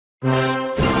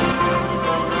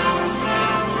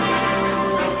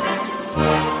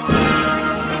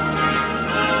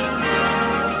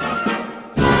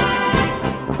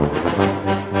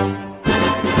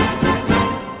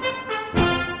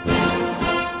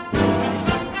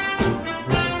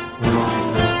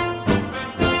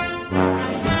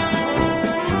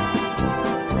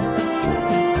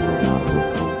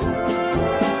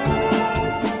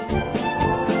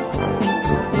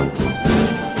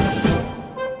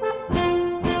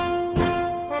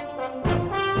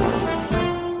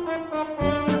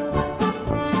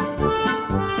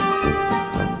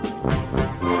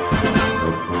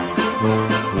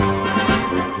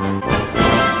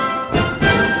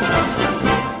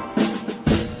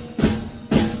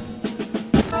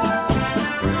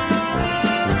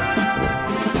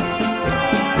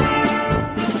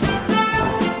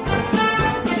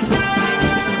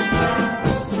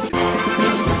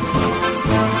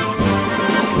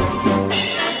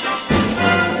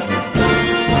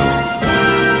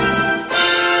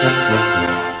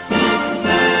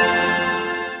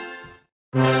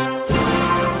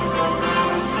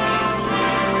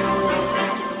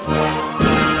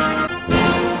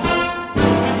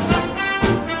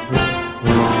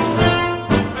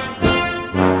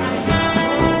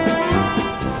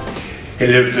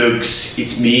Hello folks,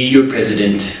 it's me, your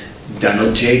president,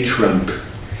 Donald J. Trump.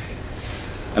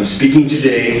 I'm speaking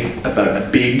today about a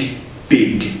big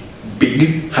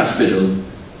hospital,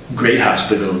 great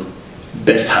hospital,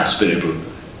 best hospital,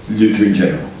 Lutheran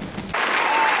General.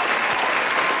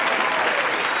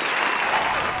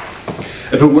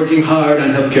 I've been working hard on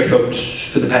healthcare folks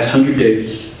for the past 100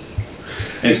 days,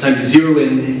 and it's time to zero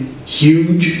in,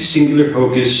 huge singular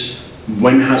focus,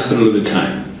 one hospital at a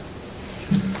time.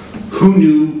 Who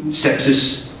knew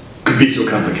sepsis could be so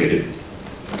complicated?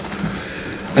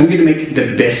 I'm going to make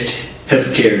the best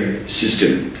healthcare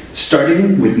system,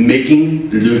 starting with making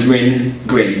Lutheran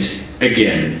great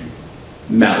again.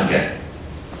 Lgh.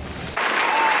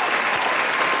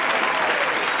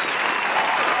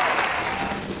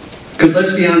 Because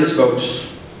let's be honest,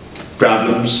 folks,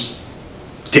 problems,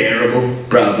 terrible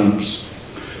problems.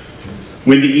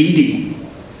 When the ED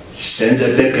sends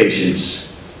up their patients,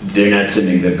 they're not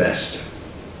sending their best.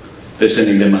 They're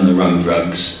sending them on the wrong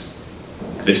drugs.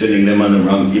 They're sending them on the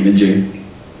wrong imaging.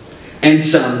 And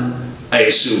some, I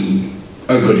assume,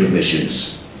 are good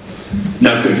admissions.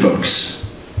 Not good, folks.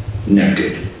 Not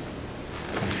good.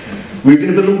 We're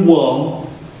going to build a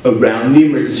wall around the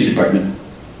emergency department,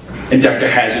 and Dr.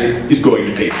 Hazard is going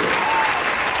to pay for it.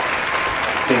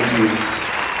 Thank you.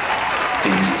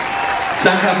 Thank you. It's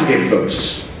not complicated,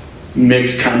 folks. It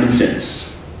makes common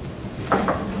sense.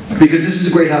 Because this is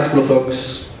a great hospital,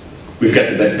 folks. We've got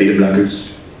the best beta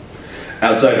blockers.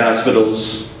 Outside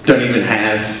hospitals don't even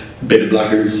have beta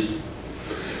blockers.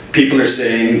 People are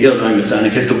saying Illinois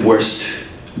Masonic has the worst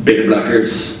beta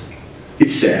blockers.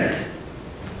 It's sad.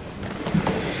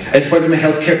 As part of my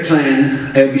healthcare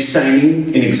plan, I will be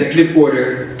signing an executive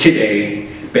order today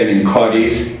banning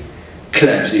CAUDIs,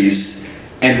 CLABSIs,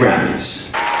 and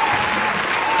RAMIs.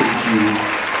 Thank you.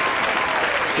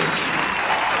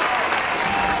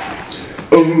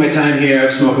 Over my time here,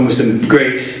 I've spoken with some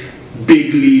great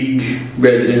big league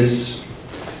residents,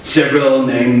 several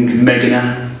named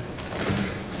Megana,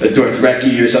 a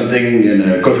Dothraki or something, and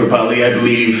a Kotropali, I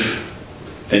believe.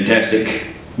 Fantastic,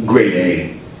 grade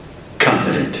A,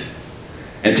 confident.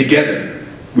 And together,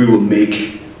 we will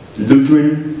make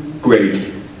Lutheran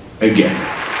great again.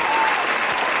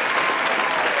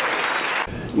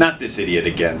 Not this idiot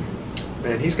again.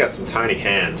 Man, he's got some tiny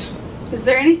hands. Is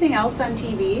there anything else on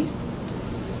TV?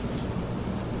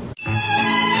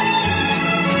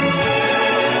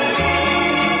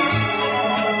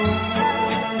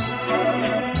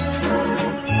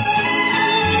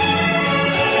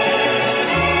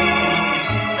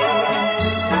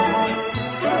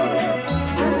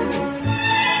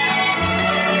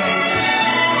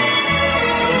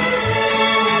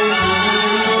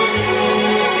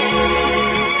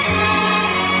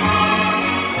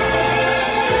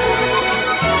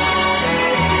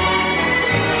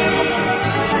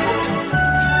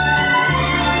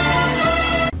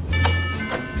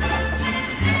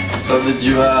 So did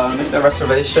you make that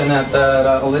reservation at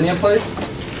that Alinea place?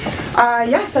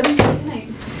 Yes, I've been doing it tonight.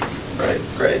 Right,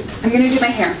 great. I'm gonna do my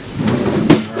hair.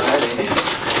 Alrighty.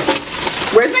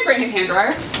 Where's my brand new hair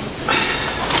dryer?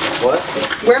 What?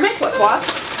 Where are my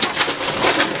flip-flops?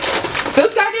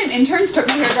 Those goddamn interns took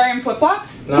my hair dryer and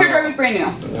flip-flops? No. Hair dryer was brand new.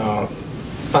 No.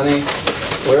 Honey,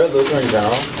 we're at Lutheran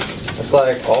General. It's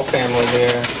like all family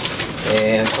here.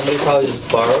 And somebody probably just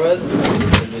borrowed it.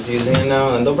 They're just using it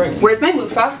now and they'll bring it. Where's my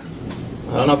loofah?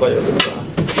 I don't know about your loofah.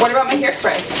 What about my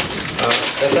hairspray?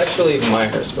 That's actually my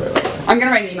hairspray. Right there. I'm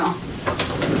gonna write an email.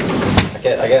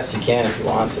 I guess you can if you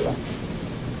want to.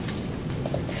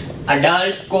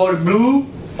 Adult code blue,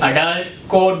 adult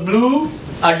code blue,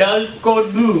 adult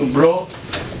code blue, bro.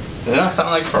 Doesn't that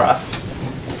sound like for us?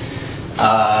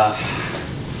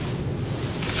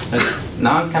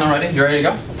 Now I'm kind of ready. You ready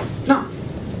to go? No.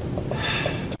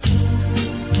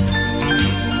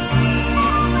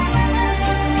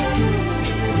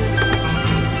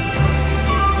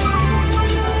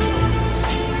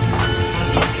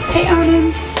 Hey,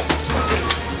 Anand.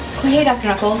 Hey, Dr.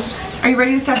 Knuckles. Are you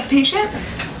ready to start the patient?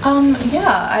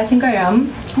 Yeah, I think I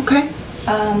am. Okay.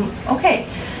 Okay.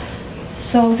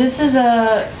 So this is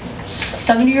a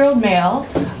 70-year-old male.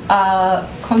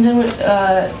 Comes in with,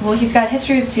 well, he's got a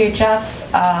history of CHF,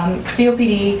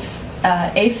 COPD,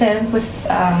 AFib with,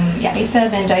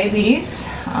 AFib and diabetes.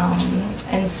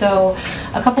 And so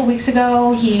a couple weeks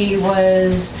ago, he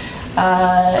was,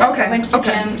 went to the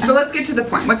gym. So let's get to the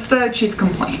point. What's the chief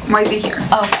complaint? Why is he here?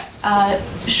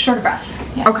 Short of breath.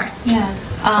 Yeah. Okay. Yeah.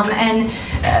 And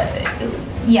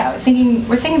ER's thinking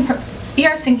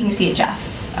CHF.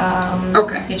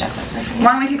 Okay. CHF suspicion.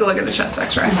 Why don't we take a look at the chest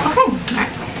X-ray? Okay. All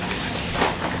right.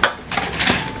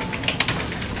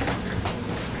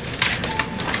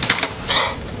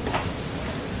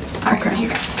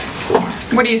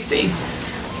 What do you see?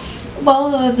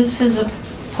 Well, this is a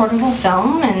portable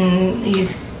film, and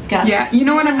he's got... Yeah, you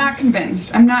know what? I'm not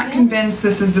convinced. I'm not convinced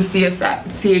this is the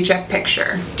CHF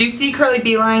picture. Do you see curly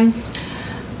B lines?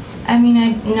 I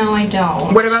mean, no, I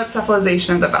don't. What about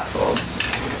cephalization of the vessels?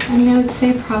 I mean, I would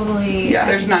say probably... Yeah,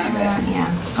 there's none of it. Yeah.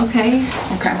 Okay.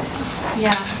 Okay.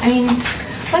 Yeah. I mean,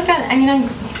 look at... I mean,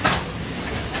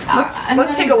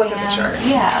 Let's take a look at the chart.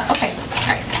 Yeah. Okay. All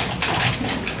right.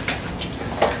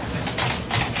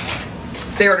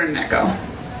 They ordered an echo.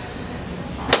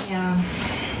 Yeah.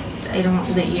 I don't...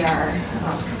 The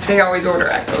ER. They always order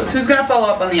echoes. Who's gonna follow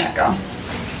up on the echo?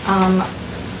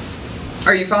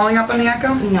 Are you following up on the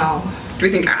echo? No. Do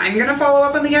we think I'm gonna follow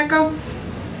up on the echo?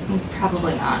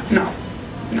 Probably not. No.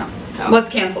 No. Let's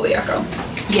cancel the echo.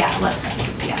 Yeah,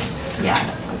 yes. Yeah,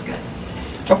 that sounds good.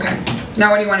 Okay.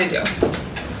 Now what do you want to do?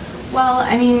 Well,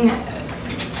 I mean,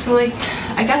 so like,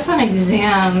 I guess on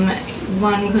exam,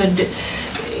 one could,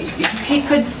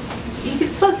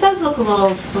 it does look a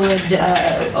little fluid,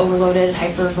 overloaded,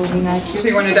 hypervolemic. So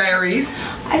you want to diurese?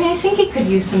 I mean, I think he could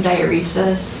use some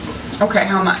diuresis. Okay,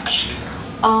 how much?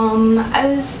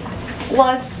 I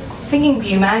was thinking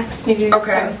Bumax, maybe we could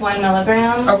start with 1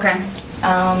 milligram. Okay.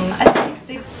 I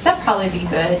think that'd probably be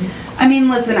good. I mean,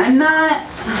 listen, I'm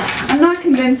not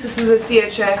convinced this is a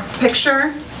CHF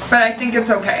picture, but I think it's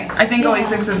okay. I think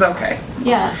Lasix is okay.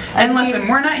 Yeah. And listen,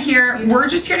 we're not here, we're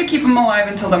just here to keep him alive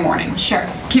until the morning. Sure.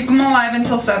 Keep him alive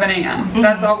until 7 a.m.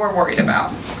 That's all we're worried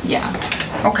about. Yeah.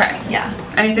 Okay. Yeah.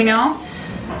 Anything else?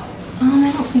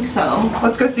 I don't think so.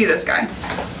 Let's go see this guy.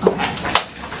 Okay.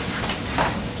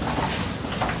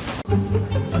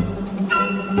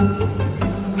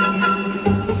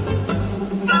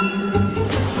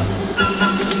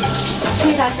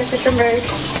 Hey, Dr. Fischerberg.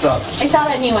 What's up? I saw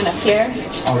that new one up here.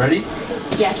 Already?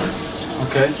 Yes.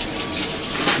 Okay.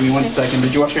 Give me 1 second.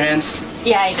 Did you wash your hands?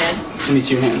 Yeah, I did. Let me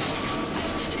see your hands.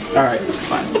 Alright,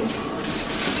 fine.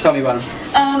 Tell me about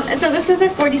him. So this is a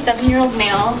 47-year-old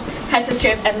male, has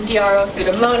history of MDRO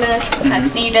pseudomonas,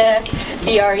 has C. diff,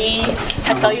 VRE,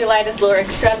 has cellulitis lower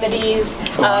extremities,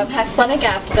 has splenic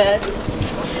abscess.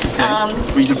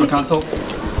 Okay. Reason for consult?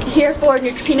 Here for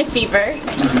neutropenic fever.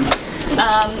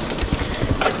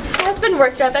 Has been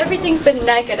worked up, everything's been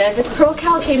negative. His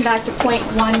ProCal came back to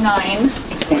 0.19.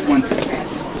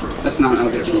 0.1. That's not an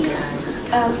elevator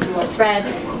ProCal. It's red.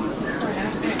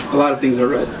 A lot of things are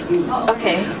red.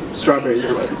 Okay. Strawberries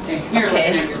are red.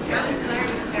 Okay.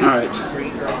 Alright.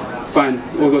 Fine.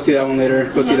 We'll go see that one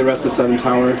later. Go see the rest of 7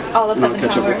 Tower. All of 7 I'll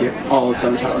catch Tower. up with you. All of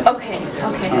 7 Tower. Okay.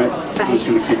 Okay. Alright. Bye. I'm just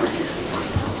gonna keep it.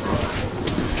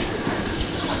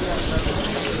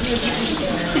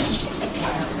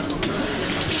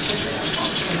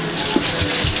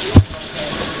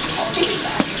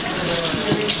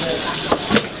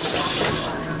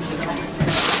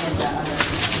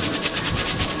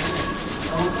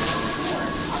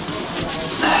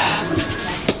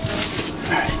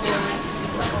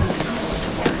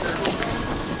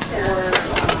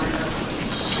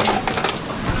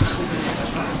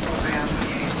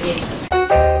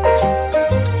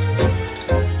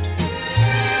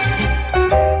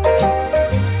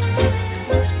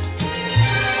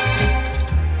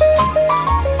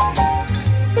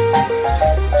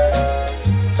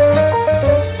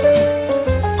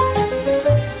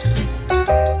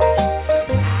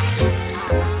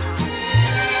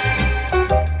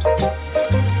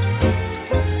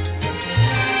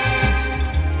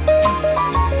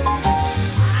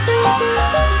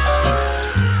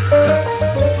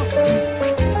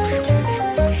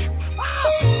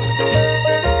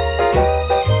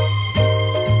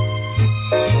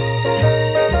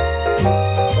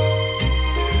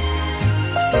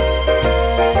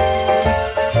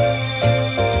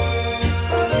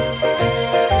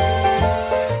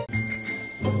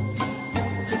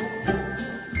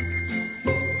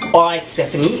 Alright,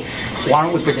 Stephanie, why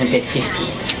don't we present at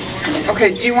 15?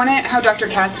 Okay, do you want it how Dr.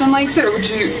 Katzman likes it, or would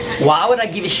you... Why would I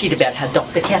give a shit about how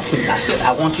Dr. Katzman likes it?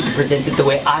 I want you to present it the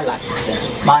way I like to present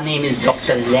it. My name is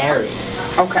Dr. Larry.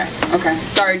 Okay, okay.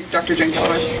 Sorry, Dr.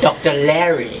 Jenkielowitz. Dr.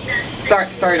 Larry.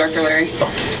 Sorry, Dr. Larry.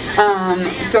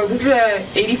 So this is a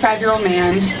 85-year-old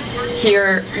man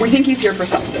here. We think he's here for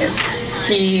sepsis.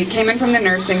 He came in from the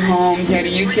nursing home. He had a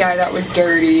UTI that was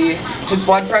dirty. His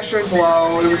blood pressure is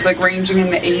low. It was like ranging in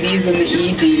the 80s in the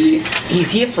ED. He's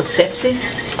here for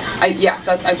sepsis? Yeah,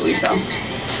 I believe so.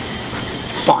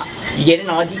 Fine. You get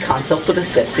an ID consult for the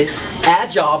sepsis. Our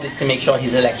job is to make sure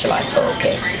his electrolytes are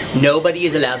okay. Nobody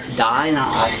is allowed to die in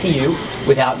our ICU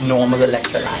without normal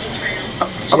electrolytes.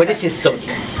 Okay. What is his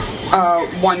sodium?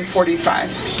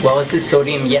 145. What was his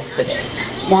sodium yesterday?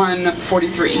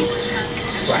 143.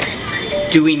 Right.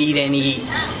 Do we need any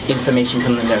information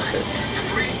from the nurses?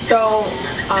 So,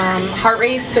 heart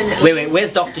rate's been... Wait,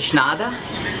 where's Dr. Schneider?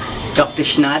 Dr.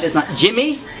 Schneider's not...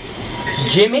 Jimmy?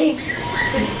 Jimmy?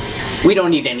 We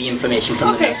don't need any information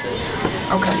from the nurses.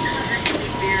 Okay.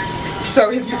 So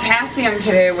his potassium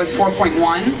today was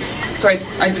 4.1, so I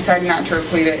decided not to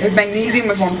replete it. His magnesium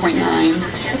was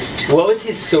 1.9. What was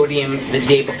his sodium the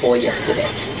day before yesterday?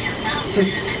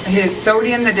 His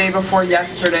sodium the day before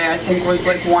yesterday, I think, was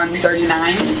like 139.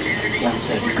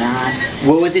 139.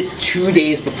 What was it 2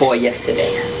 days before yesterday?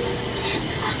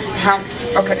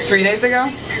 Okay, 3 days ago?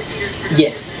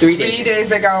 Yes, 3 days. 3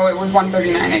 days ago, it was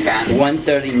 139 again.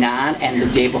 139, and the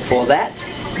day before that?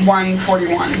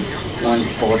 141.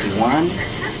 141,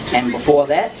 and before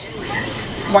that?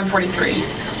 143.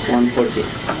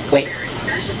 143. Wait.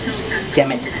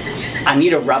 Damn it. I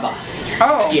need a rubber.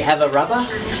 Oh. Do you have a rubber?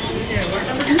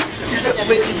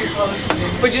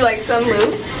 Would you like some,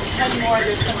 Luz?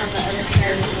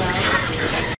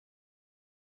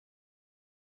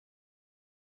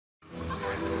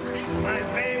 My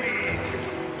baby,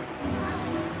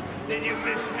 did you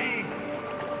miss me?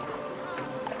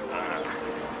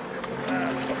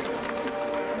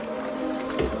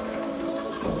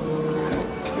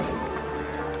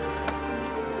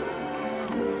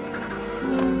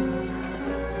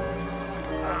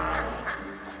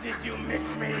 Did you miss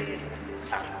me?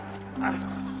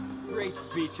 Great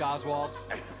speech, Oswald.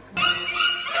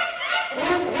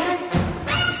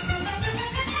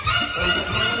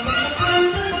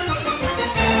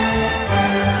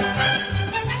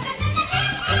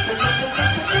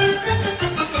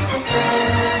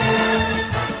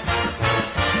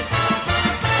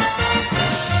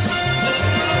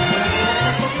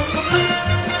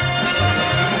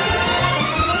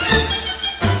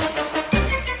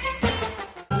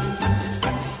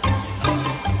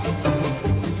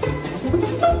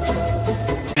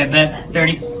 Bed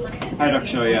 30. Hi, Dr.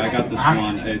 Shaw. Yeah, I got this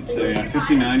one. It's a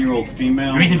 59-year-old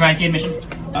female. Reason for ICU admission?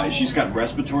 She's got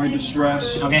respiratory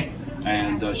distress. Okay.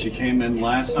 And she came in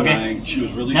last Okay. night. She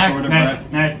was really Nurse, short of nurse,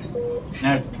 breath.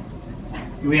 nurse.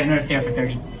 We have nurse here for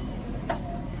 30.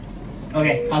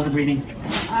 Okay, how's the breathing?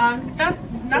 It's not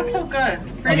so good.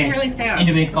 Breathing really fast.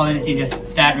 Intubate, call anesthesiast.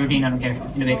 Stat, routine, I don't care.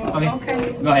 Intubate. Okay.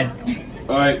 Okay. Go ahead.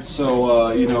 All right,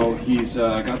 so you know he's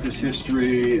got this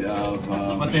history of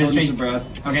What's the shortness history? of breath.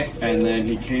 Okay. And then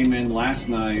he came in last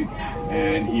night,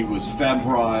 and he was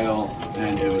febrile,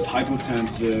 and it was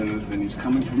hypotensive, and he's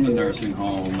coming from the nursing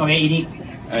home. Okay, ED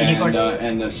course.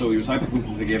 So he was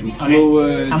hypotensive. They gave him Okay.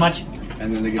 fluids. How much?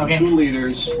 And then they gave Okay. him 2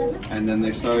 liters, and then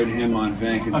they started him on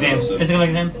vancomycin. Okay, physical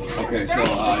exam. Okay, so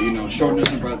you know,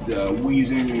 shortness of breath,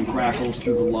 wheezing and crackles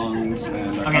through the lungs,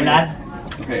 and Okay, labs.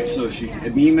 Okay, so she's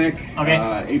anemic. Okay.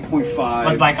 8.5.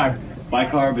 What's bicarb?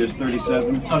 Bicarb is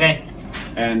 37. Okay.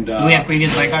 And Do we have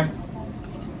previous bicarb?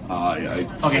 Yeah.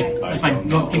 Okay, that's fine.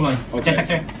 Go, keep going. Okay. Chest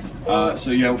X-ray.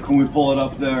 So yeah, can we pull it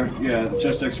up there? Yeah, the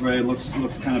chest X-ray looks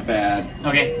kind of bad.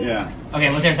 Okay. Yeah. Okay,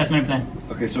 what's your assessment plan?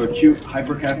 Okay, so acute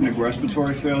hypercapnic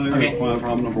respiratory failure Okay. is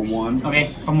problem number 1. Okay,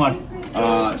 from what?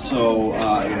 I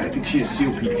think she has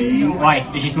COPD. Why?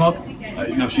 Does she smoke?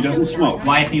 No, she doesn't smoke.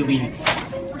 Why COPD?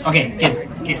 Okay, kids,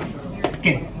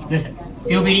 listen.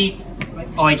 COPD,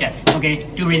 OHS, okay?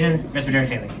 2 reasons, respiratory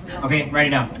failure. Okay, write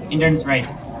it down. Interns, write.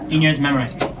 Seniors,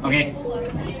 memorize. Okay?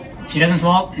 She doesn't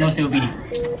smoke, no COPD.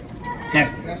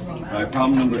 Next.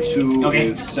 Problem number 2 Okay.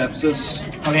 is sepsis.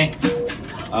 Okay.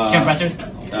 Compressors?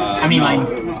 How many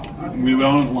lines? We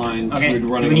don't have lines. Okay. We're Do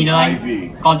running we need a line?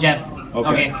 IV. Call Jeff.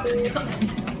 Okay.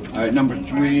 All right, number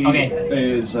 3 Okay.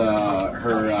 is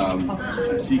her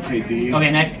CKD.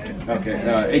 Okay, next. Okay,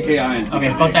 AKI and CKD.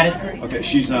 Okay, code status? Okay,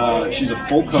 she's a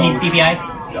full code. She needs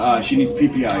PPI? She needs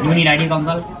PPI. Do we need ID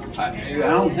consult? I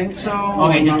don't think so.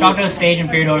 Okay, just talk to the stage and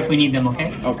figure it out if we need them,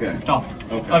 okay? Okay. Stop.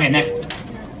 Okay. Okay, next.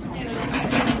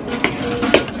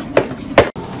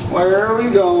 Where are we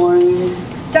going?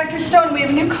 Dr. Stone, we have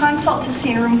a new consult to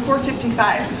see in room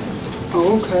 455.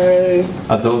 Okay.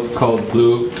 Adult code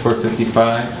blue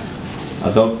 455.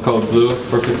 Adult code blue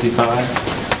 455.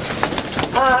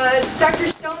 Dr.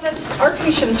 Stone, that's our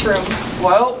patient's room.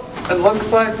 Well, it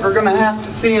looks like we're gonna have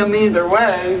to see him either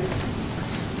way.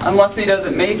 Unless he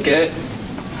doesn't make it.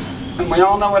 And we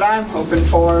all know what I'm hoping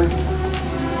for.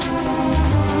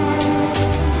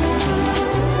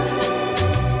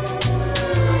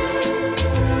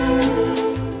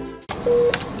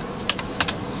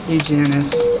 Hey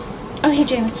Janice, Oh, hey,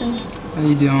 Jameson. how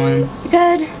you doing?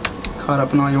 Good. Caught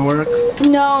up on all your work?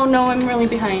 No, I'm really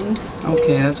behind.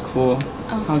 Okay, that's cool.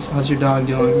 Oh. How's your dog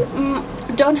doing?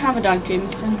 Don't have a dog,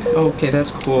 Jameson. Okay,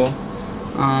 that's cool.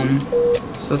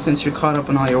 So since you're caught up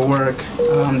on all your work,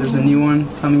 there's a new one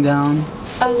coming down.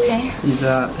 Okay. He's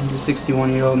a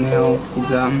 61-year-old male. He's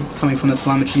coming from the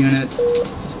telemetry unit.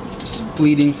 He's just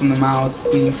bleeding from the mouth,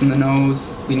 bleeding from the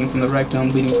nose, bleeding from the rectum,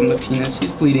 bleeding from the penis.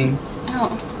 He's bleeding.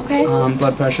 Oh, okay.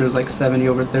 Blood pressure is like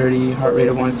 70/30, heart rate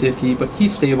of 150, but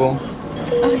he's stable.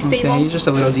 Oh, he's stable. Okay, he's just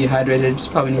a little dehydrated.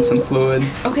 Just probably needs some fluid.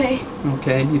 Okay.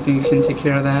 Okay, you think you can take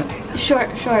care of that? Sure.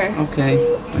 Okay.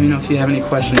 Let me know if you have any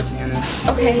questions, Janice.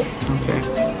 Okay. Okay.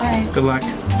 All right. Good luck.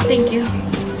 Thank you.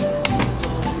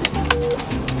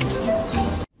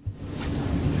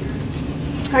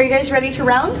 Are you guys ready to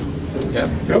round? Yep.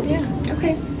 Yeah.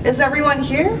 Okay. Is everyone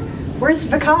here? Where's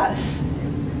Vikas?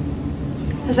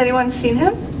 Has anyone seen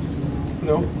him?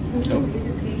 No.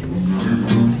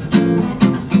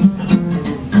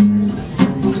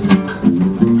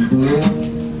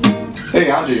 Hey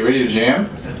Andre, you ready to jam?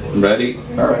 Ready?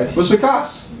 Alright. What's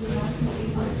Vikas?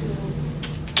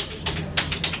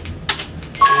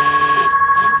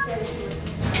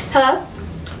 Hello?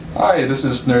 Hi, this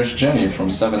is Nurse Jenny from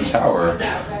 7 Tower.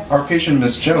 Our patient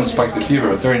Miss Jones spiked a fever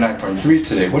of 39.3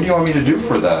 today. What do you want me to do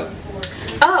for that?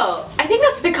 Oh, I think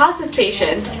that's Vikas's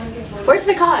patient. Where's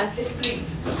Vikas?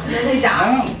 Lay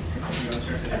down.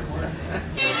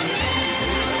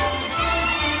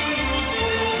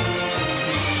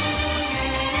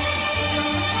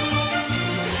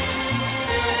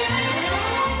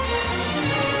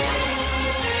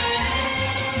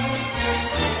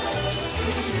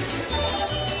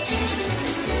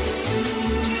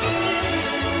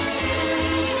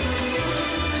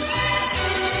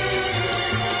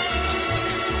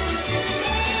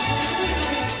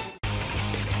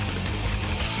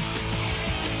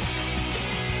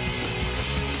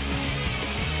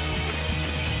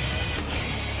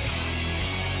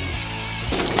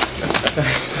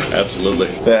 Absolutely.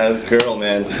 That's girl,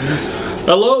 man.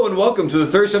 Hello and welcome to the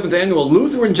 37th Annual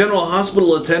Lutheran General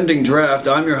Hospital Attending Draft.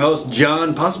 I'm your host,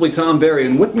 John, possibly Tom Berry,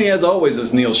 and with me as always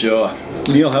is Neil Shaw.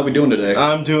 Neil, how we doing today?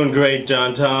 I'm doing great,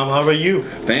 John Tom. How are you?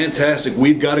 Fantastic.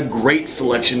 We've got a great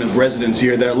selection of residents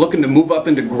here that are looking to move up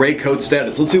into gray coat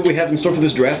status. Let's see what we have in store for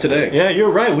this draft today. Yeah, you're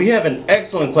right. We have an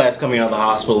excellent class coming out of the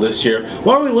hospital this year.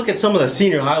 Why don't we look at some of the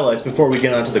senior highlights before we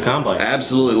get onto the combine?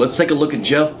 Absolutely. Let's take a look at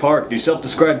Jeff Park, the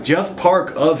self-described Jeff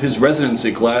Park of his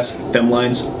residency class. Fem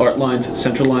lines, art lines,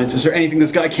 central lines. Is there anything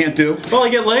this guy can't do? Well, I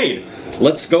get laid.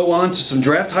 Let's go on to some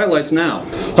draft highlights now.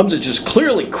 Hum's just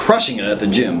clearly crushing it at the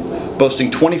gym,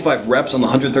 boasting 25 reps on the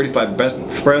 135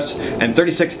 bench press and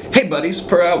 36 hey buddies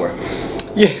per hour.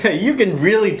 Yeah, you can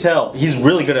really tell he's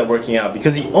really good at working out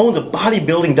because he owns a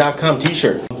bodybuilding.com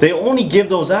t-shirt. They only give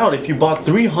those out if you bought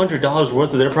 $300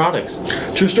 worth of their products.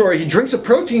 True story, he drinks a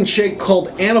protein shake called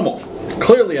Animal.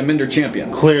 Clearly a Minder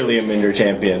champion. Clearly a Minder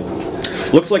champion.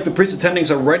 Looks like the priest attendings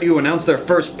are ready to announce their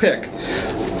first pick.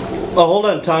 Oh, hold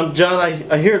on, Tom. John,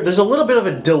 I hear there's a little bit of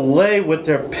a delay with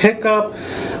their pickup.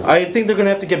 I think they're going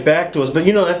to have to get back to us, but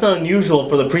you know, that's not unusual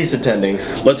for the priest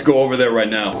attendings. Let's go over there right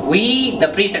now. We, the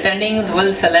priest attendings,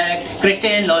 will select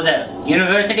Christian Lgh,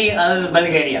 University of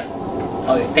Bulgaria.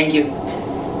 Okay, thank you.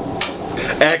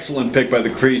 Excellent pick by the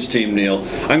priest team, Neil.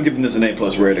 I'm giving this an A+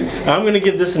 rating. I'm going to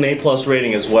give this an A+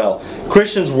 rating as well.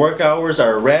 Christian's work hours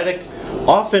are erratic,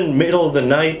 often middle of the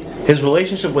night. His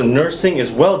relationship with nursing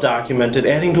is well documented,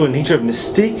 adding to a nature of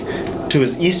mystique to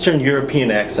his Eastern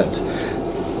European accent.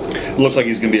 Looks like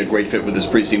he's going to be a great fit with this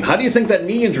priest team. How do you think that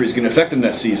knee injury is going to affect him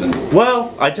next season?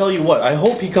 Well, I tell you what, I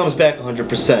hope he comes back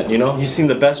 100%. You know, he's seen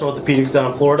the best orthopedics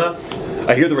down in Florida.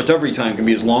 I hear the recovery time can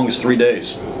be as long as 3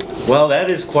 days. Well,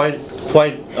 that is quite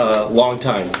a long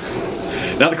time.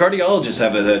 Now the cardiologists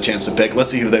have a chance to pick. Let's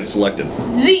see who they've selected.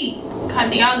 The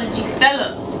Cardiology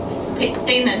Fellows picked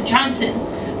Dana Johnson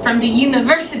from the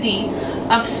University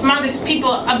of Smartest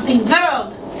People of the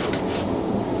World.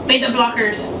 Beta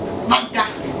blockers, vodka.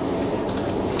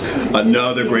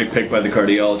 Another great pick by the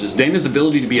cardiologist. Dana's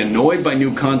ability to be annoyed by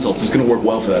new consults is going to work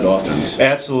well for that offense.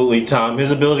 Absolutely, Tom.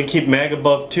 His ability to keep mag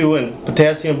above 2 and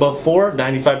potassium above 4,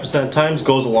 95% of the times,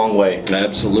 goes a long way.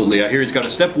 Absolutely. I hear he's got a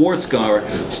step 1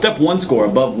 score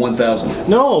above 1,000.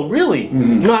 No, really?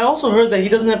 Mm-hmm. No, I also heard that he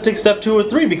doesn't have to take step 2 or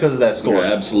 3 because of that score.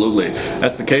 Yeah, absolutely.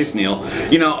 That's the case, Neil.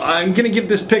 You know, I'm going to give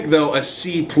this pick, though, a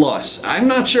C+. I'm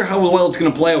not sure how well it's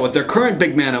going to play out with their current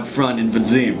big man up front in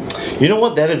Vadzim. You know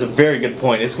what? That is a very good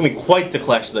point. It's going to be quite the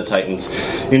clash of the Titans.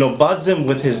 You know, Vadzim,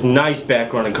 with his nice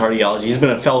background in cardiology, he's been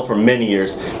a fellow for many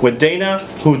years. With Dana,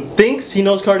 who thinks he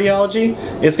knows cardiology,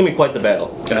 it's going to be quite the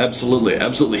battle. Absolutely,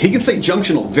 absolutely. He can say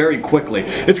junctional very quickly.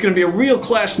 It's going to be a real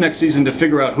clash next season to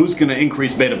figure out who's going to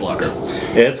increase beta blocker.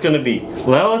 Yeah, it's going to be.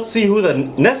 Now let's see who the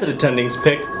nested attendings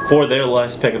pick for their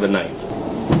last pick of the night.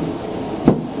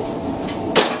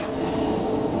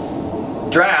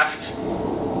 Draft.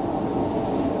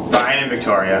 Brian and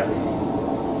Victoria.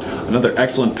 Another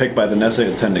excellent pick by the Nessa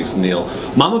attendings, Neil.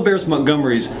 Mama Bears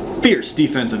Montgomery's fierce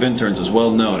defensive interns is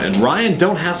well known, and Ryan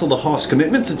Don't Hassle the Hoss'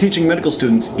 commitment to teaching medical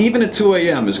students even at 2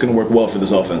 a.m. is going to work well for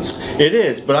this offense. It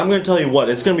is, but I'm going to tell you what,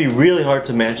 it's going to be really hard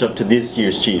to match up to this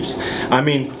year's Chiefs. I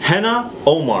mean, Henna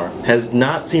Omar has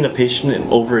not seen a patient in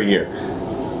over a year.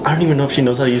 I don't even know if she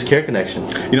knows how to use Care Connection.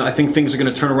 You know, I think things are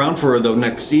going to turn around for her, though,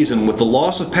 next season. With the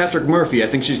loss of Patrick Murphy, I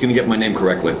think she's going to get my name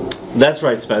correctly. That's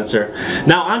right, Spencer.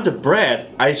 Now on to Brad,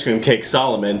 Ice Cream Cake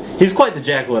Solomon. He's quite the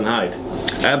Jekyll and Hyde.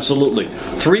 Absolutely.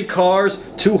 3 cars,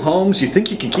 2 homes. You think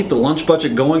you can keep the lunch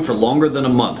budget going for longer than a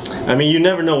month? I mean, you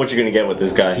never know what you're going to get with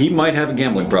this guy. He might have a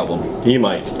gambling problem. He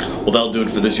might. Well, that'll do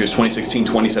it for this year's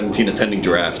 2016-2017 attending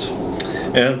draft.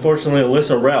 And unfortunately,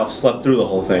 Alyssa Ralph slept through the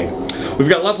whole thing. We've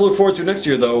got a lot to look forward to next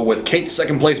year, though, with Kate's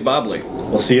second place Bobley.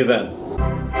 We'll see you then.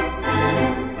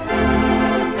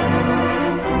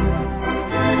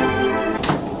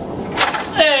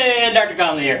 Hey, Dr.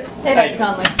 Conley here. Hey, Dr.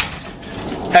 Conley.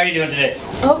 How are you doing today?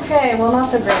 Okay, well,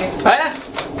 not so great. Oh, yeah?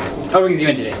 What brings you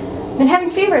in today? Been having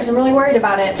fevers. I'm really worried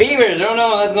about it. Fevers? Oh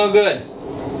no, that's no good.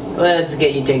 Let's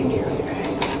get you taken care of here.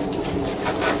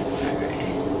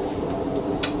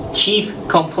 Chief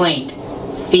complaint.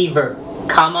 Fever,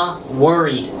 comma,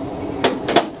 worried.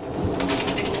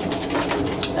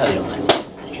 Oh, you don't mind.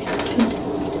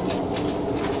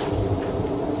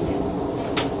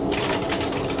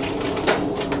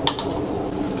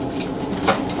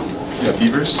 So you have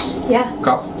fevers? Yeah.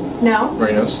 Cough? No.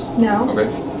 Runny nose? No. Okay.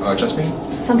 Chest pain?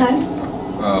 Sometimes.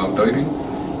 Belly pain?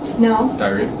 No.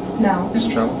 Diarrhea? No.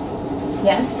 Recent travel?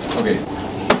 Yes. Okay.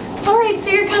 All right, so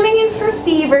you're coming in for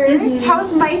fevers.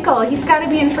 How's Michael? He's got to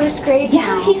be in first grade Yeah,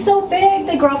 now. he's so big.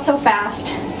 They grow up so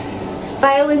fast.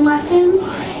 Violin lessons?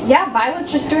 Yeah,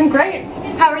 Violet's just doing great.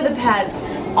 How are the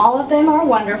pets? All of them are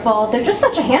wonderful. They're just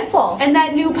such a handful. And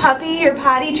that new puppy, your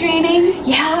potty training?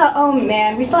 Yeah, oh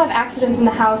man. We still have accidents in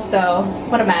the house though.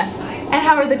 What a mess. And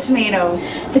how are the tomatoes?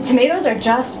 The tomatoes are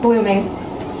just blooming.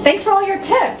 Thanks for all your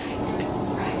tips.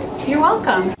 You're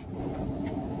welcome.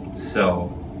 So,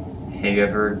 have you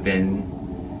ever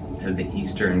been to the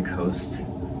eastern coast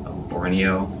of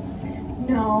Borneo?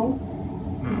 No.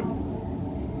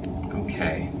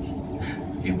 Okay.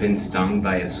 Have you been stung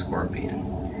by a scorpion?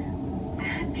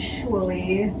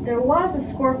 Actually, there was a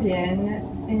scorpion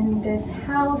in this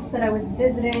house that I was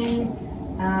visiting,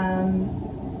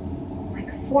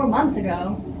 like 4 months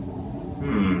ago.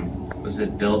 Was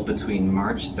it built between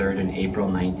March 3rd and April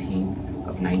 19th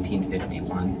of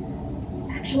 1951?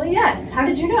 Actually, yes. How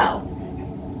did you know?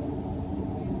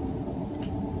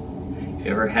 Have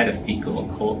you ever had a fecal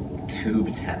occult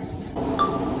tube test?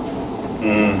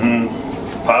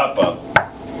 Papa.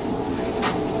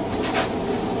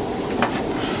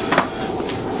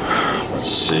 Let's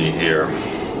see here.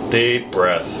 Deep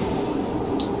breath.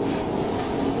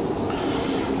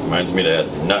 Reminds me to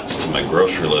add nuts to my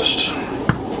grocery list.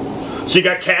 So you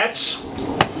got cats?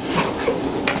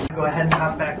 Go ahead and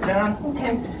hop back down.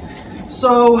 Okay.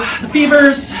 So, the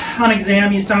fevers, on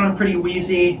exam, you sound pretty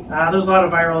wheezy. There's a lot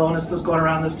of viral illnesses going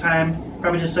around this time.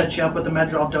 Probably just set you up with a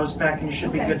Medrol dose pack and you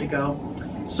should be good to go.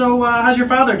 So, how's your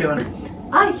father doing?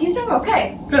 He's doing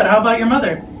okay. Good. How about your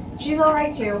mother? She's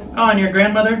alright too. Oh, and your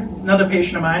grandmother? Another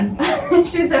patient of mine.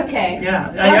 She's okay.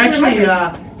 Yeah. Glad you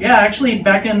remembered. Actually,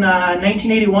 back in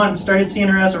 1981, started seeing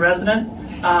her as a resident.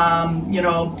 You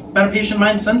know, been a patient of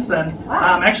mine since then.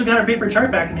 Wow. Actually got her paper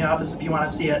chart back in the office if you want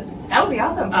to see it. That would be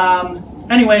awesome.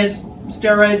 Anyways,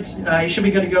 steroids, you should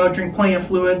be good to go. Drink plenty of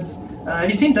fluids. Have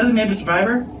you seen Designated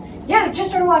Survivor? Yeah, just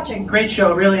started watching. Great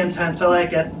show, really intense. I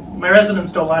like it. My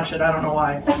residents don't watch it. I don't know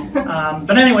why.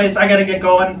 But anyways, I got to get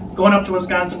going. Going up to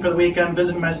Wisconsin for the weekend,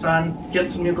 visiting my son, getting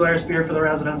some new Glarus beer for the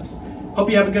residents. Hope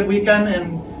you have a good weekend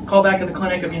and call back at the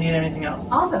clinic if you need anything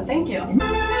else. Awesome, thank you.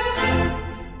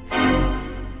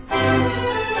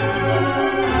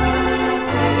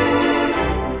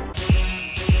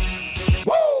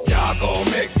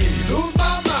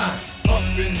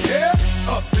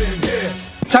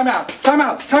 Time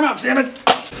out, damn it!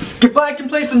 Get back and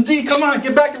play some D, come on,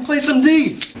 get back and play some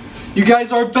D! You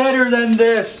guys are better than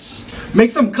this!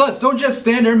 Make some cuts, don't just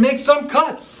stand there, make some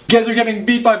cuts! You guys are getting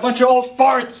beat by a bunch of old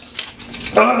farts!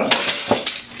 Ugh.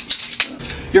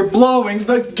 You're blowing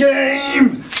the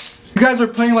game! You guys are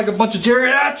playing like a bunch of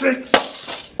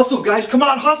geriatrics! Hustle guys, come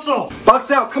on, hustle!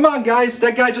 Box out, come on guys,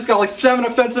 that guy just got like 7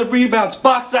 offensive rebounds,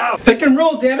 box out! Pick and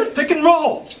roll, damn it, pick and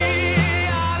roll!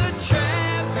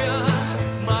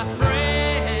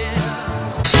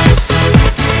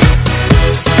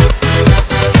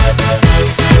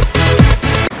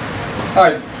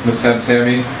 Hi, Miss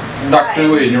Sammy. I'm Dr.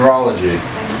 Lee, Neurology.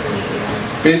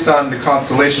 Based on the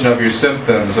constellation of your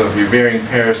symptoms of your varying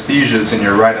paresthesias in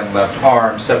your right and left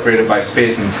arm separated by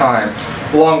space and time,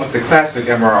 along with the classic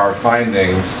MRR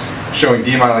findings showing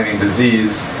demyelinating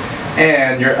disease,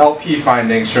 and your LP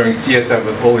findings showing CSF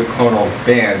with polyclonal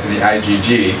bands in the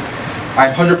IgG,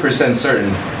 I'm 100%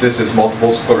 certain this is multiple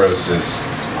sclerosis.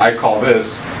 I call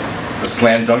this a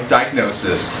slam dunk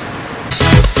diagnosis.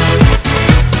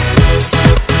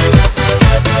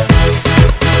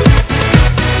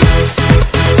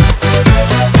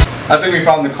 I think we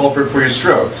found the culprit for your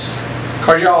strokes.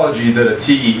 Cardiology did a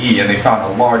TEE and they found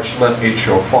a large left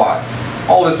atrial clot.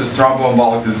 All this is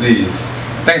thromboembolic disease.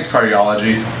 Thanks,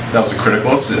 cardiology. That was a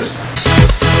critical assist.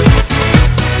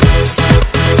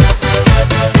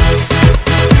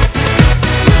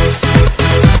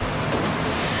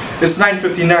 It's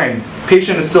 9:59.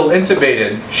 Patient is still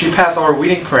intubated. She passed all her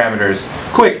weaning parameters.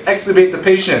 Quick, extubate the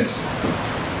patient.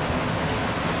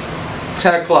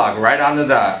 10 o'clock, right on the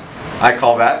dot. I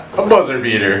call that a buzzer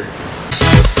beater.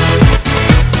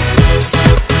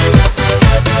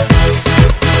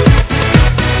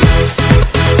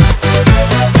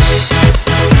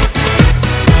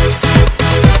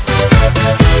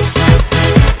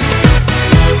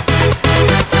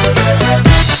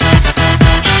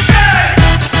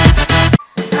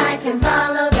 I can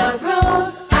follow the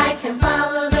rules. I can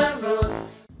follow the rules.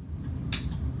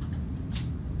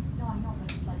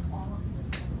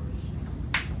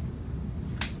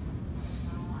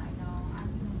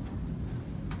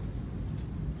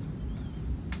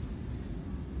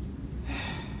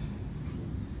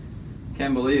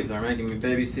 Can't believe they're making me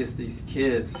babysit these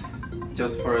kids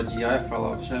just for a GI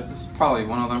follow-up. Shit, this is probably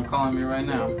one of them calling me right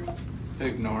now.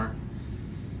 Ignore.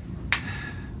 You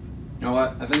know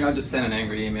what? I think I'll just send an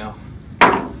angry email.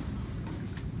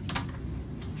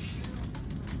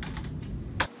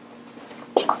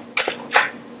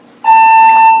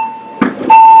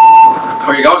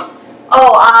 Where are you going?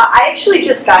 Oh, I actually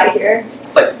just got here.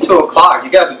 It's like 2 o'clock.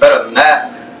 You gotta be better than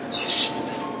that.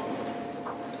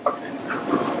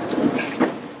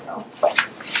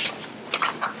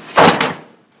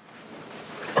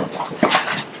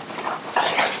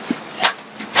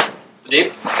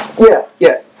 Deep?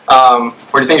 Yeah.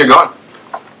 Where do you think you're going?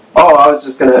 Oh, I was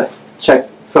just gonna check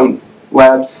some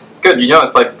labs. Good, you know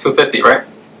it's like 2:50, right?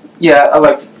 Yeah, I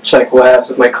like to check labs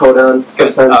with my coat on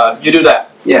Good. sometimes. You do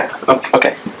that. Yeah.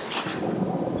 Okay.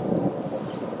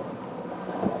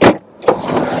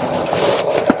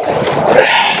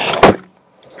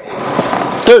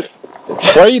 Dude,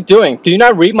 what are you doing? Do you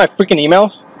not read my freaking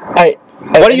emails?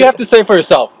 What do you have to say for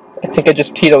yourself? I think I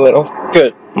just peed a little.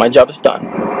 Good. My job is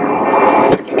done.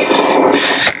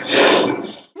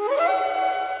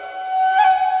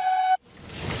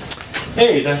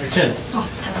 Hey, Dr. Chin.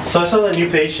 So I saw that new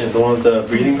patient, the one with the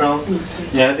breathing problem.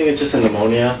 Yeah, I think it's just a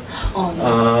pneumonia. So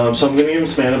I'm going to give him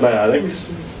some antibiotics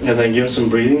and then give him some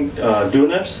breathing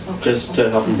Dunips just to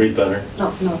help him breathe better.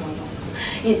 No.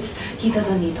 He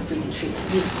doesn't need the breathing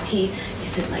treatment. He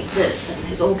sit like this and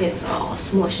his organs are all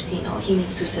smushed, you know. He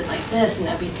needs to sit like this and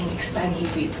everything expand, he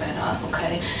breathe better,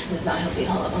 okay? And if not, he'll be,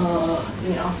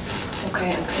 you know,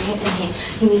 okay. And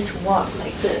he needs to walk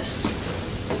like this,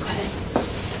 okay?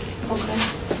 Okay,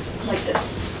 like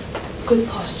this. Good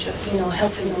posture, you know,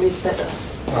 help him breathe better.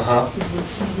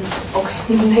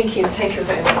 Okay, thank you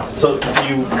very much. So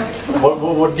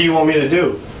what do you want me to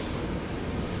do?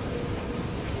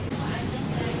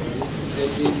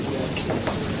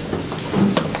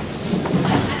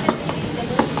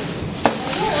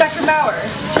 Dr. Bauer,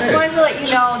 just wanted to let you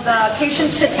know the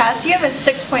patient's potassium is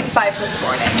 6.5 this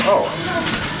morning. Oh.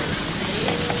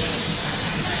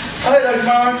 Hi, Dr.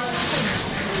 Bauer.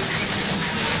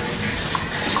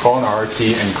 Call an RT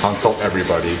and consult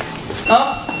everybody.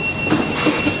 Huh?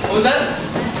 What was that?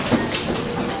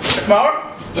 Dr. Bauer?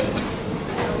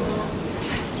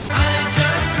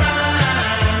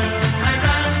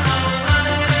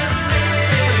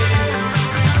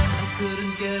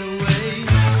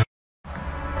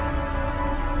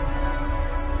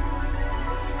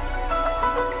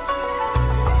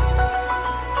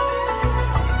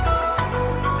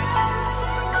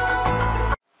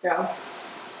 Yeah.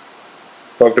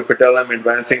 Dr. Patel, I'm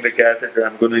advancing the catheter.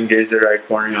 I'm going to engage the right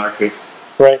coronary artery.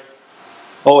 Right.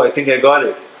 Oh, I think I got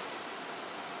it.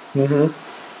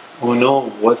 Oh no,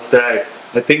 what's that?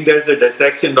 I think there's a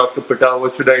dissection, Dr. Patel.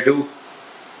 What should I do?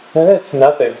 That's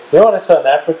nothing. You know what I saw in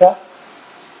Africa?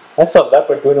 I saw a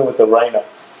leopard doing it with a rhino.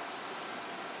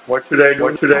 What should I do?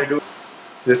 What should I do?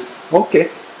 This. Okay.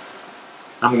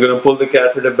 I'm going to pull the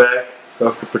catheter back,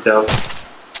 Dr. Patel.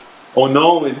 Oh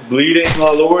no, it's bleeding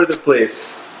all over the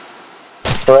place.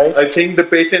 Right. I think the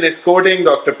patient is coding,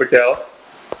 Dr. Patel.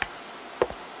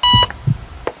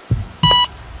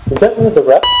 Is that one of the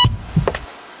reps?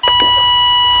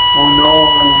 Oh no.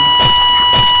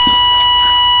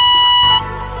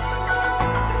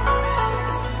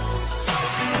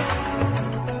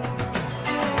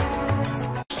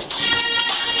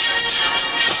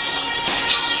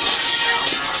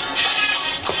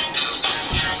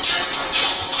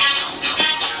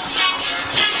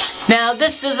 Now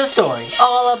this is a story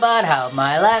all about how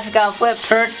my life got flipped,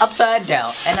 turned upside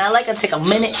down, and I'd like to take a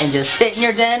minute and just sit in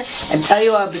your den and tell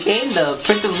you how I became the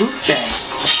Prince of LUTHERAN.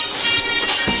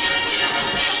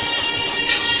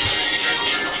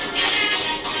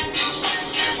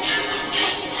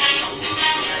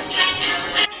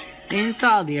 In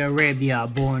Saudi Arabia,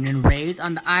 born and raised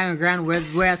on the Iron Ground,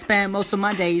 where I spent most of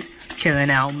my days.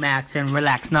 Chilling out, maxing,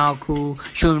 relaxing, all cool.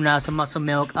 Shooting out some muscle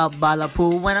milk up by the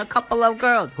pool when a couple of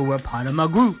girls who were part of my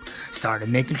group started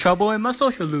making trouble in my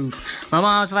social loop. My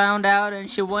mom found out and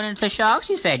she went into shock.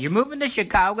 She said, "You're moving to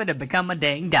Chicago to become a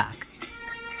dang doc."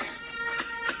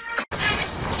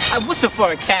 I whistled for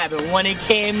a cab and when it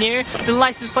came near, the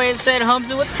license plate said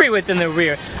Humza with freeways in the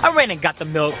rear. I ran and got the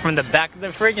milk from the back of the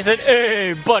fridge and said,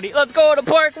 "Hey buddy, let's go to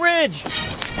Park Ridge."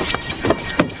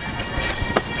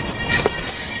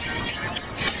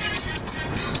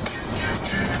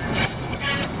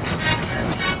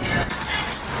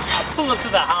 Pull up to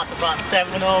the house about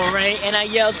 7:08 and I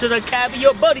yelled to the cabby,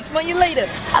 "Yo buddy, smell you later."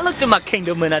 I looked at my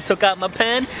kingdom and I took out my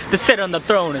pen to sit on the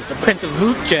throne as the Prince of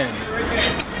LUTHERAN.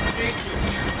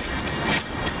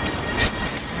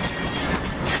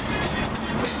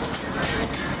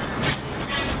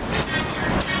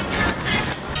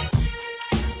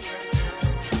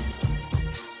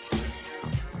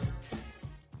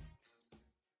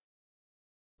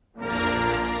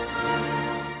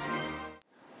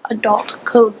 Adult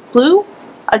code blue.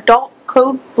 Adult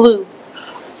code blue.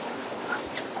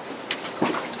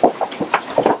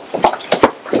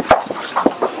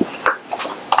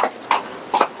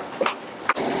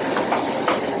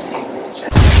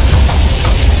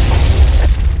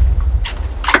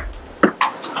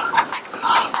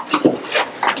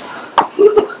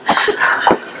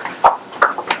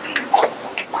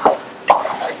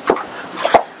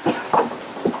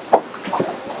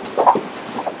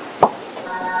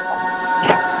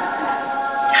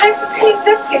 Time for tea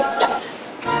biscuits.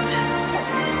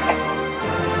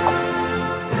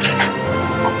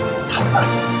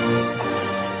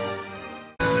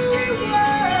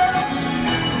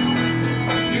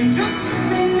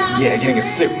 Yeah, getting a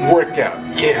sick workout.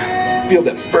 Yeah, feel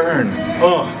that burn.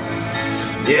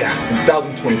 Yeah,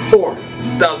 1024,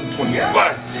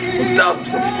 1025,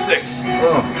 1026.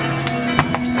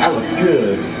 I look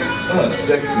good.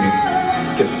 Sexy.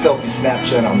 Let's get a selfie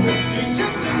Snapchat on this.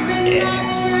 Yeah.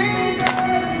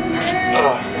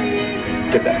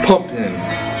 Get that pump in.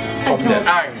 Pump that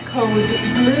iron. Code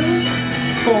blue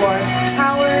for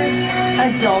tower.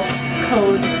 Adult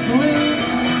code blue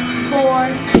for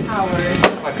tower.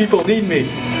 My people need me.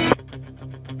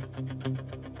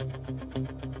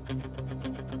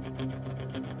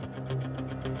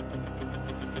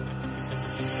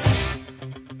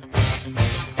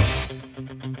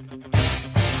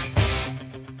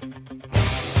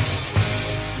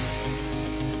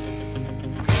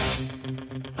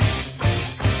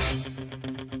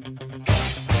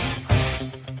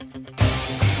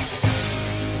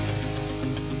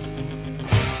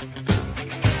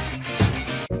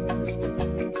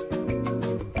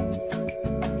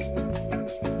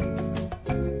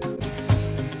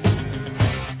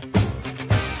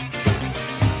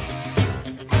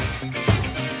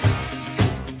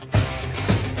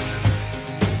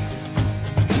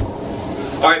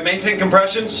 Alright, maintain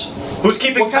compressions. Who's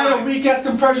keeping time? What kind of weak-ass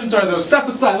compressions are those? Step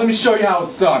aside, let me show you how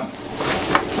it's done.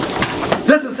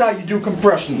 This is how you do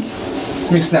compressions.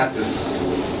 Let me snap this.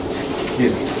 Here.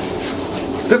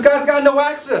 This guy's got no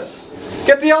access.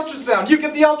 Get the ultrasound. You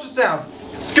get the ultrasound.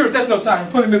 Screw it, there's no time.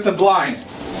 I'm putting this in blind.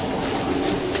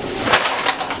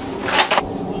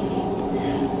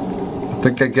 I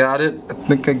think I got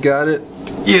it.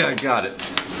 Yeah, I got it.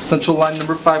 Central line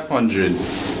number 500.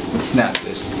 Let's snap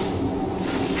this.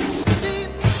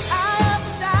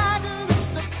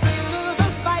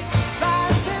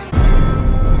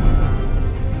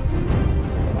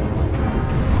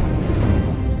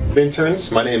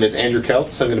 Interns, my name is Andrew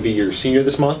Keltz. I'm going to be your senior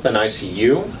this month in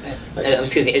ICU.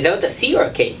 Excuse me, is that with a C or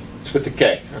a K? It's with the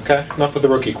K, okay? Enough with the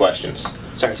rookie questions.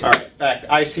 Sorry. All right, back to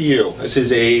ICU. This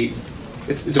is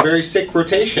it's a very sick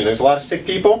rotation. There's a lot of sick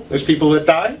people. There's people that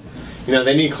die. You know,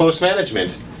 they need close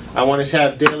management. I want to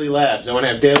have daily labs. I want to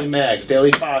have daily mags,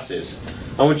 daily FOSSes.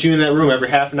 I want you in that room every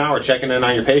half an hour checking in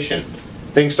on your patient.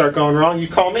 Things start going wrong, you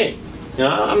call me. You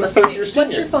know, I'm a third-year senior.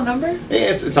 What's your phone number?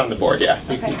 It's on the board, yeah.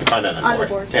 You can find that on the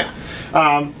board. Yeah.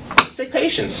 Sick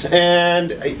patients,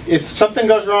 and if something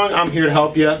goes wrong, I'm here to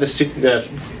help you. The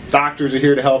doctors are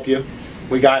here to help you.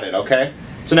 We got it, okay?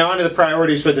 So now on to the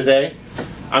priorities for today.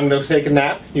 I'm going to take a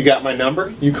nap. You got my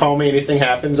number. You call me, anything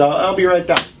happens, I'll be right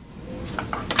down.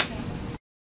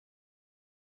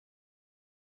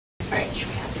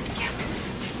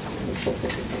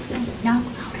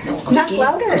 Knock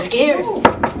louder. I'm scared. Oh.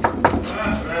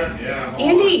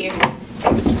 Andy.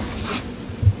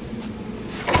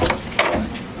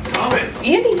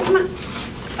 Andy, come on.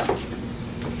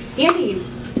 Andy.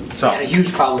 What's up? Got a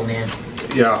huge problem, man.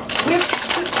 Yeah. You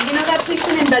know that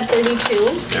patient in bed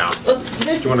 32? Yeah.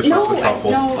 There's, Do you want to start with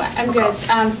truffle? No, I'm good.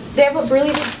 They have a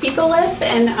really big fecal lift,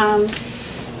 and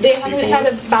they haven't had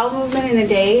a bowel movement in a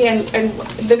day, and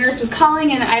the nurse was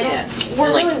calling, and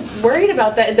we're really worried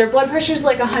about that. Their blood pressure's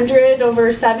like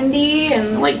 100/70,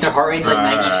 and like their heart rate's like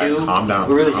 92. Calm down.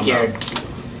 We're really calm scared. Down.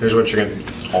 Here's what you're gonna.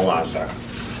 Hold on a second.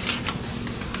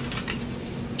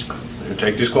 You're gonna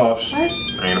take these gloves. What?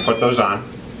 I'm gonna put those on.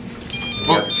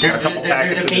 Well, they're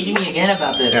paging me again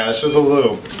about this. Yeah, this is the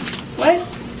lube. What?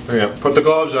 You're gonna put the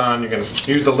gloves on. You're gonna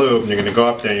use the lube. And you're gonna go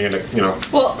up there. And you're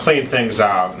gonna, clean things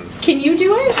out. And Can you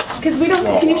do it? Because we don't.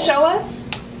 Can you show us?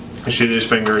 you see these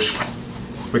fingers?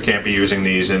 We can't be using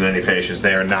these in any patients.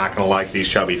 They are not gonna like these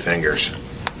chubby fingers.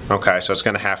 Okay, so it's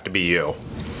gonna have to be you.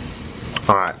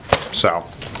 All right. So,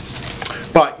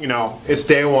 but it's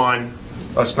day one.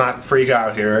 Let's not freak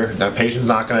out here. That patient's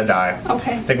not going to die.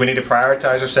 Okay. I think we need to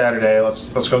prioritize our Saturday.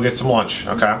 Let's go get some lunch,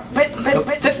 okay? But the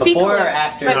fecal Before or lift,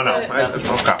 after? but No.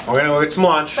 Okay. We're going to go get some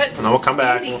lunch, and then we'll come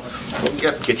back. Andy. We'll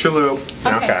get your lube.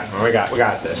 Okay. Well, we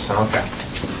got this. Okay.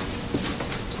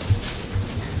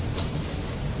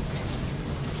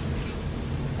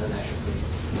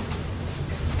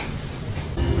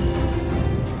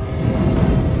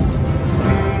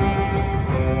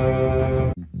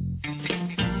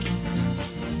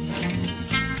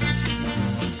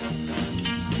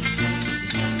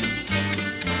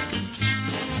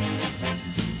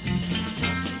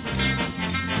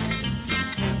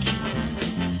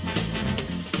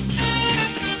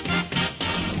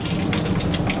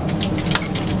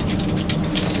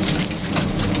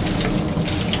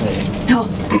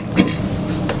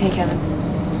 Hey, Kevin.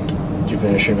 Did you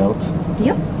finish your notes?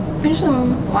 Yep. Finished them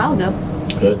a while ago.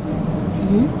 Good.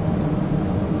 Mm-hmm.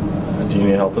 Do you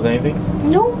need help with anything?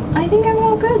 No, I think I'm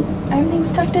all good.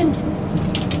 Everything's tucked in.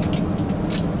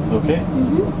 Okay.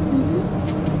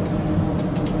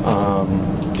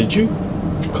 Did you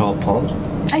call Palm?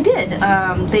 I did.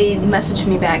 They messaged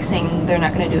me back saying they're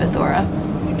not going to do a Thora.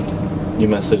 You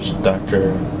messaged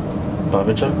Dr.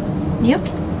 Babichuk? Yep.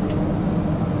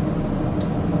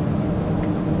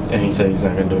 And he said he's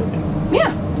not going to do anything.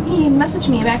 Yeah. He messaged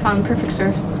me back on Perfect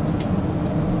Serve.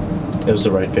 It was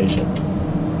the right patient.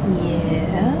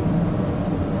 Yeah.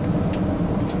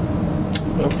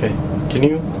 Okay. Can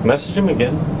you message him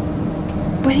again?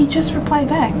 But he just replied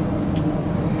back.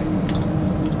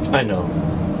 I know.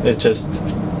 It's just...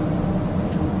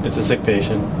 It's a sick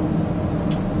patient.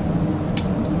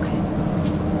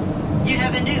 You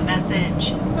have a new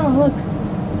message. Oh, look.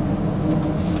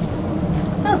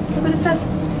 Oh, look what it says.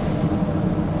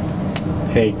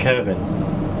 Hey, Kevin.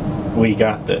 We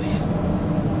got this.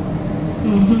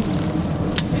 Mm-hmm.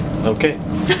 Okay.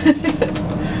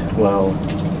 Well...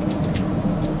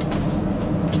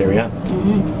 Carry on.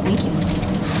 Mm-hmm. Thank you.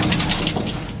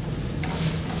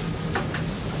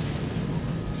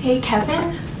 Hey,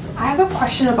 Kevin. I have a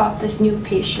question about this new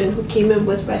patient who came in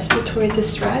with respiratory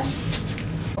distress.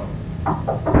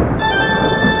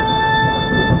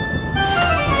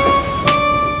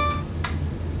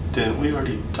 Didn't we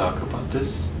already talk about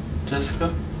this,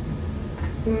 Jessica?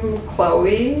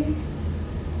 Chloe?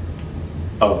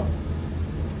 Oh.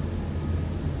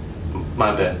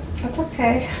 My bad. That's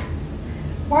okay.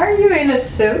 Why are you in a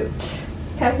suit,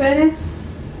 Kevin?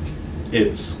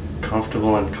 It's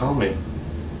comfortable and calming.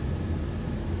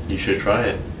 You should try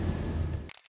it.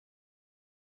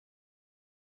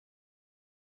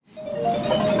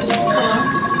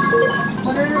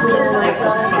 What are your Yes,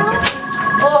 this is Spencer.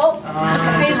 Oh,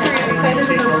 Just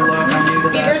take a look. I knew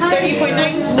that. Fever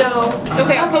 30.9? No.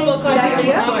 Okay, I'll put blood costs because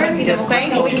it's not going to see them, okay?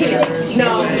 No, we can.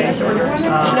 No.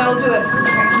 No, do it.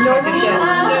 No C diff.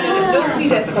 No C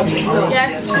diff. No.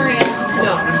 Yes, Maria.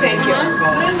 No, thank you.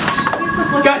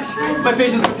 Guys, my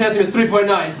patient's potassium is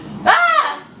 3.9.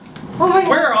 Ah! Oh my God.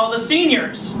 Where are all the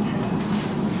seniors?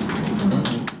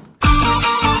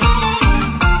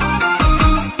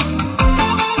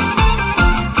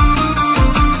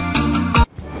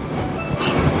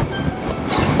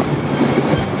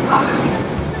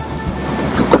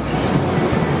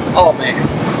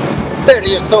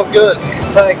 you're so good.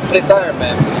 It's like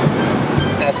retirement.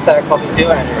 Hashtag puppy tail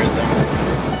aneurysm.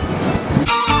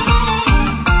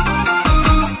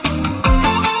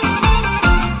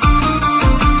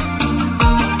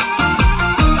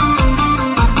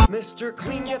 Mr.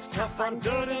 Clean gets tough on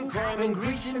dirt and crime and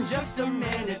grease in just a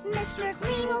minute. Mr.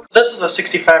 Clean will... This is a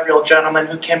 65-year-old gentleman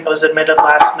who was admitted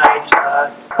last night.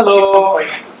 Hello.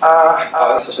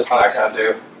 Oh, this is just an accident,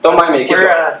 dude. Don't mind me.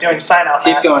 We're doing sign out.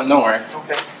 Keep going. Don't worry.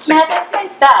 Okay. Matt, that's my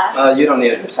stuff. You don't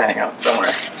need it. You're signing out. Don't worry.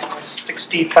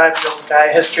 65-year-old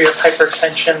guy, history of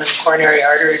hypertension and coronary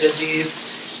artery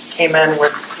disease. Came in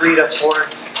with 3 to 4.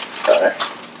 Sorry.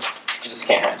 I just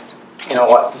can't. You know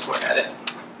what? Since we're at it.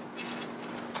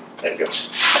 There you go.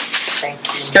 Thank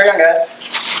you. Carry on,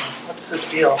 guys. What's this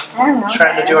deal? I don't know,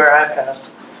 Trying to man. do our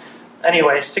iPass.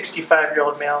 Anyway,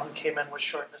 65-year-old male who came in with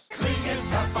shortness.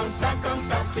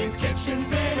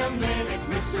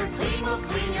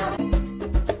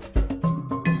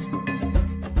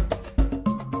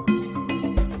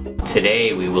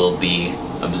 Today we will be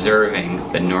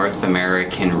observing the North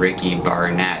American Ricky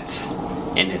barnet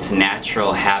in its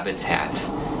natural habitat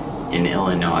in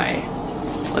Illinois.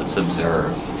 Let's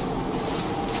observe.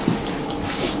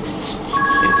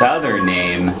 Its other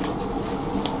name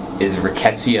is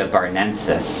Rickettsia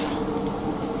barnensis.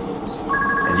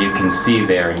 As you can see,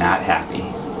 they are not happy.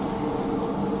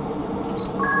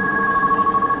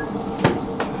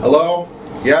 Hello?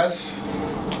 Yes?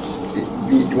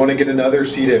 You want to get another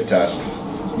C. diff test?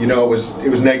 You know, it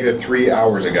was negative 3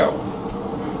 hours ago.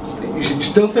 You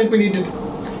still think we need to...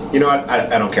 You know what?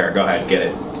 I don't care. Go ahead, get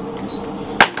it.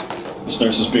 This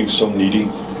nurse is being so needy.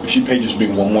 If she pages me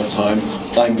one more time,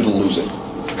 I'm gonna lose it.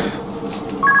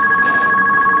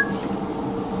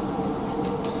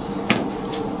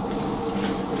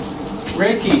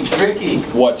 Ricky.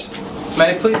 What?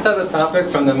 May I please have a topic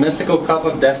from the Mystical Cup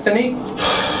of Destiny?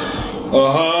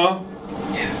 Uh-huh.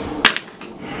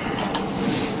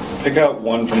 Pick out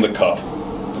one from the cup.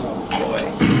 Oh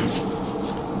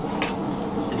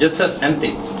boy. It just says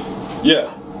empty. Yeah.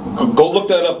 Go look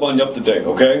that up on Up to Date,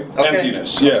 okay?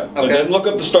 Emptiness, yeah. Okay. And then look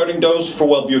up the starting dose for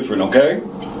Wellbutrin, okay?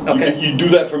 Okay. You do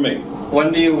that for me.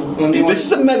 When do you This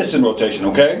is a medicine rotation,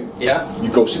 okay? Yeah. You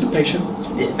go see the patient.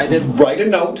 Yeah, I did. Write a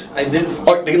note. I did.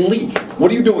 All right, then leave.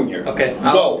 What are you doing here? Okay.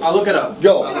 Go. I'll look it up.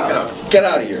 Go. I'll look it up. Get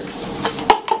out of here.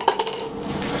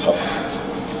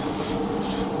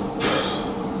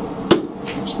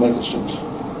 It's medical students.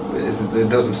 It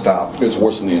doesn't stop. It's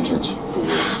worse than the interns.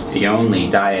 The only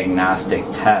diagnostic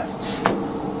tests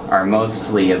are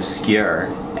mostly obscure,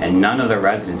 and none of the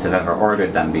residents have ever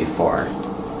ordered them before.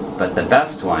 But the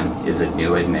best one is a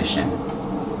new admission.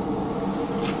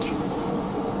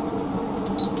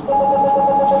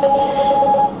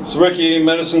 So Ricky,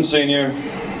 medicine senior.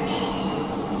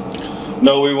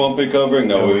 No, we won't be covering.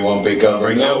 No, we won't be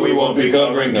covering. No, we won't be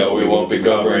covering. No, we won't be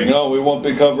covering. No, we won't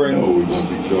be covering. No, we won't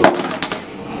be covering.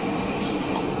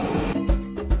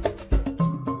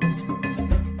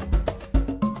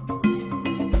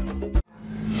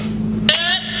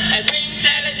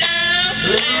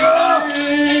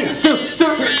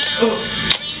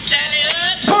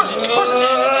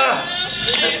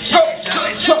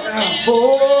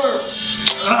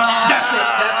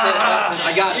 That's it.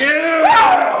 I got it.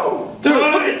 Yeah! Dude,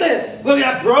 look at this. Look at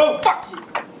that, bro! Fuck you!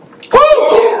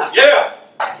 Woo! Yeah!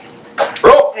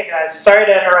 Bro! Hey guys, sorry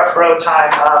to interrupt bro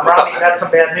time. Robbie had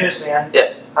some bad news, man.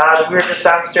 Yeah. We were just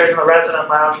downstairs in the resident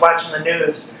lounge watching the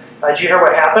news. Did you hear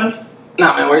what happened?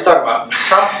 No, man, what are you talking about?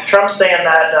 Trump's saying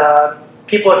that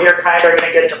people of your kind are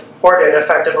going to get deported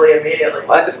effectively immediately.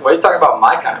 What are you talking about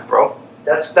my kind, bro?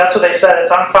 That's what they said.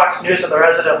 It's on Fox News in the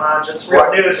resident lounge. It's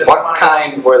real news. If you What want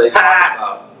kind were they talking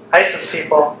about? ISIS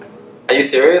people. Are you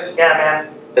serious? Yeah, man.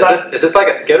 Is this like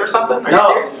a skit or something? Are you No,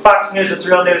 serious? it's Fox News. It's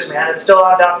real news, man. It's still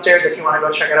on downstairs if you want to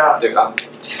go check it out. Dude,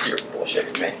 you're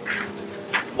bullshitting me.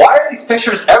 Why are these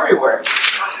pictures everywhere?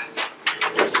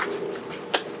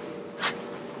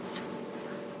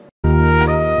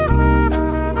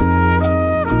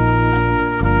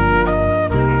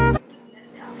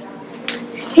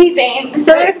 Hey Zane,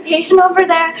 so there's a patient over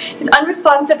there. He's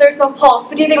unresponsive, there's no pulse.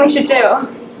 What do you think we should do?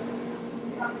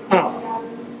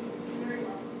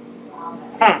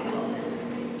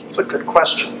 That's a good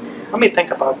question. Let me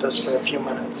think about this for a few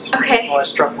minutes. Okay. While I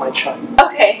stroke my chin.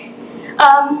 Okay.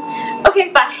 Okay,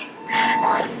 bye.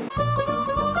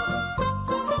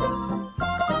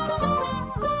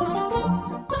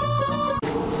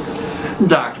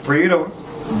 Dr. Prieto.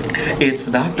 It's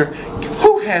the doctor.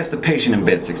 Who has the patient in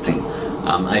bed 16?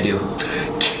 I do.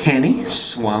 Kenny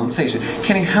Swan Station.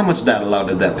 Kenny, how much diet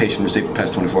did that patient receive the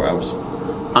past 24 hours?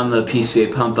 On the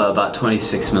PCA pump, about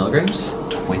 26 milligrams.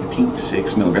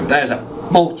 26 milligrams. That is a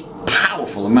most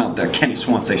powerful amount there, Kenny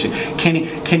Swan Station. Kenny,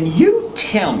 can you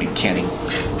tell me, Kenny,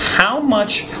 how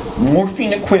much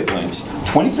morphine equivalents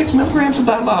 26 milligrams of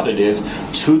dilaudid is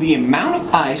to the amount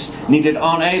of ice needed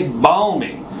on a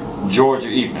balmy Georgia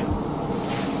evening?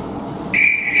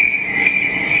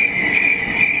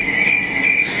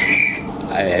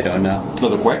 I don't know. So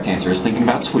the correct answer is thinking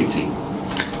about sweet tea.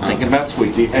 Thinking about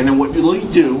sweet tea. And then what we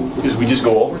do is we just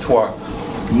go over to our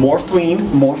morphine,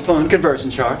 more fun conversion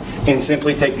chart and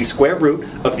simply take the square root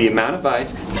of the amount of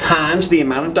ice times the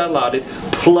amount of dilaudid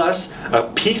plus a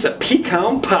piece of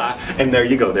pecan pie, and there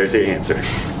you go, there's your answer.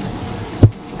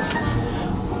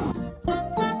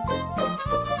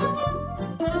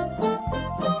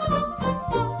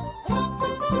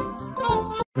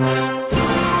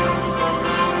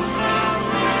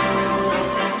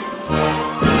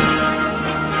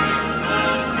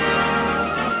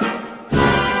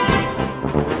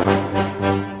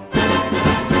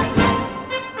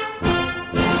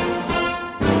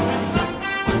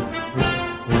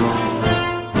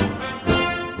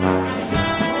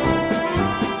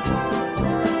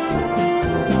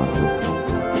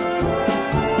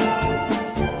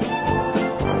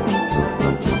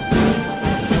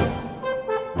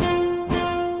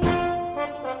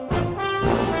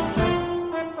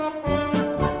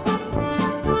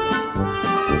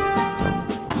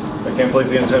 I can't believe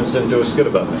the interns didn't do a skit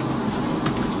about me.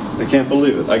 I can't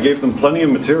believe it. I gave them plenty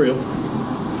of material.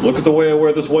 Look at the way I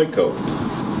wear this white coat.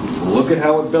 Look at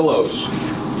how it billows.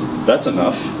 That's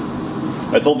enough.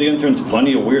 I told the interns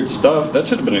plenty of weird stuff. That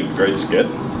should have been a great skit.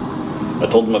 I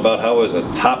told them about how I was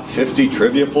a top 50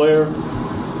 trivia player.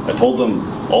 I told them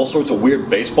all sorts of weird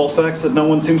baseball facts that no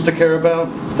one seems to care about.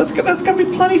 That's gotta be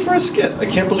plenty for a skit. I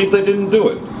can't believe they didn't do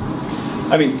it.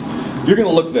 I mean, you're gonna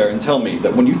look there and tell me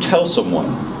that when you tell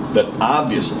someone that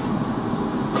obviously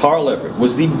Carl Everett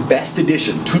was the best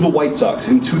addition to the White Sox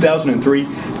in 2003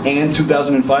 and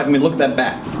 2005. I mean, look at that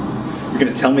bat. You're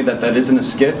going to tell me that that isn't a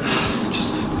skit?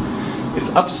 Just,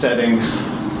 it's upsetting.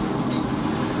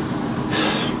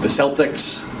 The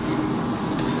Celtics,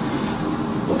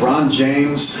 LeBron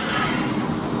James,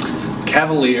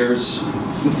 Cavaliers,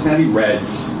 Cincinnati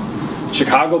Reds,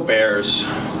 Chicago Bears,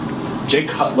 Jay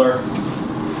Cutler,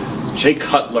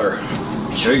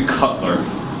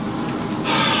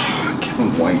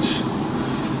 Kevin White,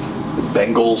 the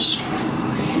Bengals,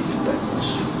 I hate the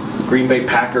Bengals, Green Bay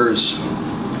Packers,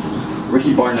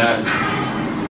 Ricky Barnett,